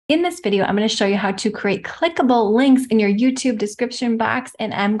In this video, I'm going to show you how to create clickable links in your YouTube description box,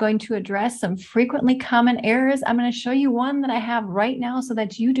 and I'm going to address some frequently common errors. I'm going to show you one that I have right now so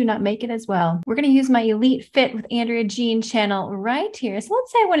that you do not make it as well. We're going to use my Elite Fit with Andrea Jean channel right here. So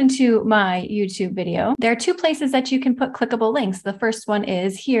let's say I went into my YouTube video. There are two places that you can put clickable links. The first one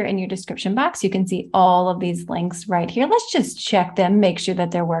is here in your description box. You can see all of these links right here. Let's just check them, make sure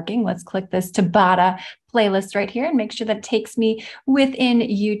that they're working. Let's click this Tabata playlist right here and make sure that it takes me within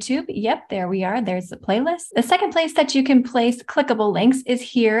YouTube. Yep, there we are. There's the playlist. The second place that you can place clickable links is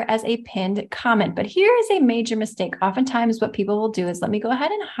here as a pinned comment. But here is a major mistake. Oftentimes what people will do is, let me go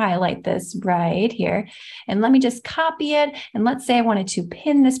ahead and highlight this right here. And let me just copy it. And let's say I wanted to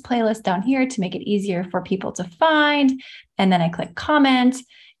pin this playlist down here to make it easier for people to find. And then I click comment.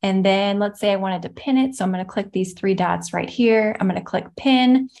 And then let's say I wanted to pin it. So I'm going to click these three dots right here. I'm going to click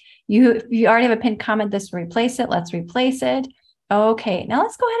pin. If you already have a pinned comment, this will replace it. Let's replace it. Okay, now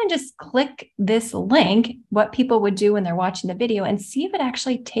let's go ahead and just click this link, what people would do when they're watching the video, and see if it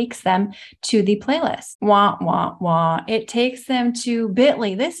actually takes them to the playlist. Wah, wah, wah. It takes them to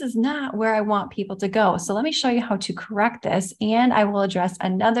Bitly. This is not where I want people to go. So let me show you how to correct this, and I will address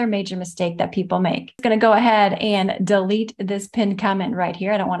another major mistake that people make. I'm going to go ahead and delete this pinned comment right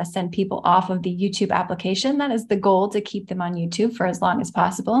here. I don't want to send people off of the YouTube application. That is the goal, to keep them on YouTube for as long as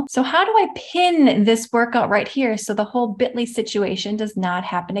possible. So how do I pin this workout right here so the whole Bitly situation does not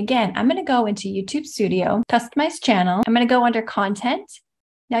happen again? I'm going to go into YouTube Studio, customize channel. I'm going to go under content.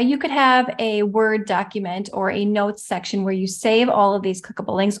 Now you could have a Word document or a notes section where you save all of these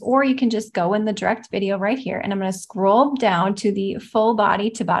clickable links, or you can just go in the direct video right here. And I'm going to scroll down to the full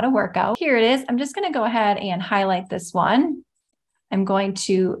body Tabata workout. Here it is. I'm just going to go ahead and highlight this one. I'm going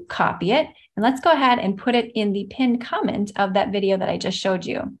to copy it. And let's go ahead and put it in the pinned comment of that video that I just showed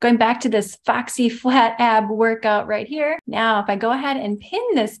you. Going back to this Foxy flat ab workout right here. Now, if I go ahead and pin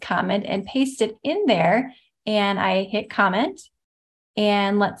this comment and paste it in there, and I hit comment,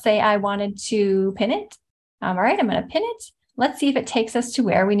 and let's say I wanted to pin it. All right, I'm going to pin it. Let's see if it takes us to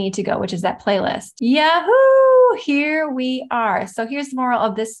where we need to go, which is that playlist. Yahoo! Here we are. So here's the moral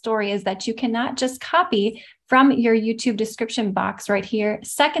of this story, is that you cannot just copy from your YouTube description box right here.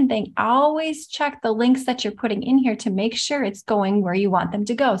 Second thing, always check the links that you're putting in here to make sure it's going where you want them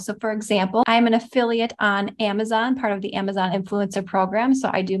to go. So for example, I'm an affiliate on Amazon, part of the Amazon influencer program. So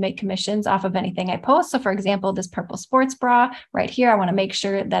I do make commissions off of anything I post. So for example, this purple sports bra right here, I want to make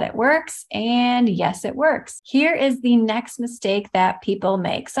sure that it works. And yes, it works. Here is the next mistake that people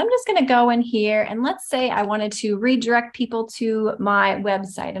make. So I'm just going to go in here, and let's say I wanted to redirect people to my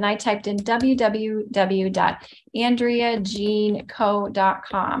website, and I typed in www.andreajeanco.com.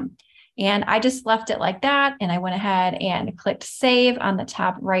 And I just left it like that. And I went ahead and clicked save on the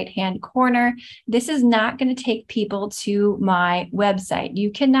top right-hand corner. This is not going to take people to my website.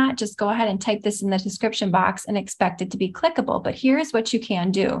 You cannot just go ahead and type this in the description box and expect it to be clickable. But here's what you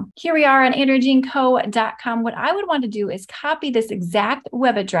can do. Here we are on andreajeanco.com. What I would want to do is copy this exact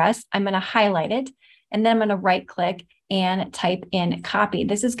web address. I'm going to highlight it, and then I'm going to right click and type in copy.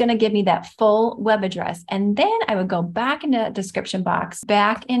 This is going to give me that full web address. And then I would go back into the description box,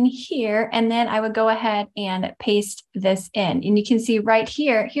 back in here, and then I would go ahead and paste this in. And you can see right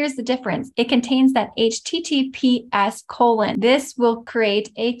here, here's the difference. It contains that HTTPS:. This will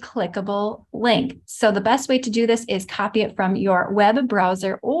create a clickable link. So the best way to do this is copy it from your web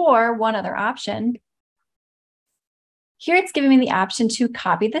browser, or one other option. Here it's giving me the option to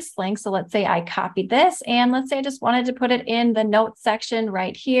copy this link. So let's say I copied this, and let's say I just wanted to put it in the notes section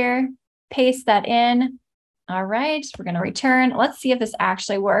right here, paste that in. All right, we're going to return. Let's see if this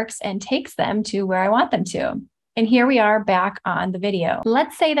actually works and takes them to where I want them to. And here we are back on the video.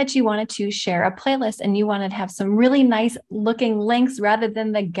 Let's say that you wanted to share a playlist and you wanted to have some really nice looking links rather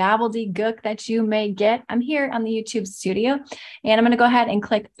than the gobbledygook that you may get. I'm here on the YouTube Studio, and I'm going to go ahead and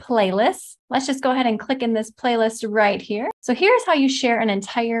click playlists. Let's just go ahead and click in this playlist right here. So here's how you share an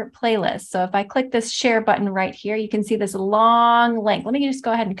entire playlist. So if I click this share button right here, you can see this long link. Let me just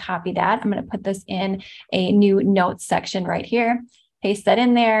go ahead and copy that. I'm going to put this in a new notes section right here. Paste that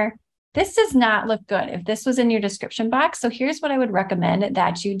in there. This does not look good if this was in your description box. So here's what I would recommend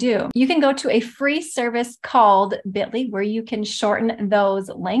that you do. You can go to a free service called Bitly, where you can shorten those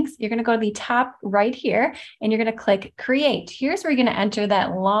links. You're going to go to the top right here, and you're going to click create. Here's where you're going to enter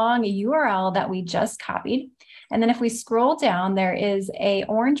that long URL that we just copied. And then if we scroll down, there is an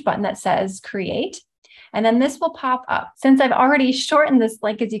orange button that says create. And then this will pop up. Since I've already shortened this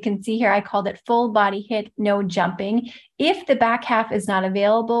link, as you can see here, I called it full body hit, no jumping. If the back half is not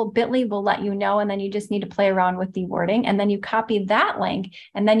available, Bitly will let you know, and then you just need to play around with the wording, and then you copy that link,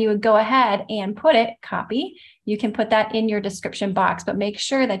 and then you would go ahead and put it, copy. You can put that in your description box, but make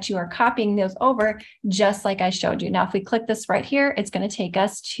sure that you are copying those over just like I showed you. Now, if we click this right here, it's going to take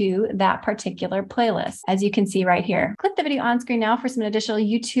us to that particular playlist, as you can see right here. Click the video on screen now for some additional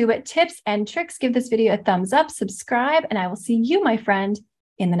YouTube tips and tricks. Give this video a thumbs up, subscribe, and I will see you, my friend,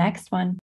 in the next one.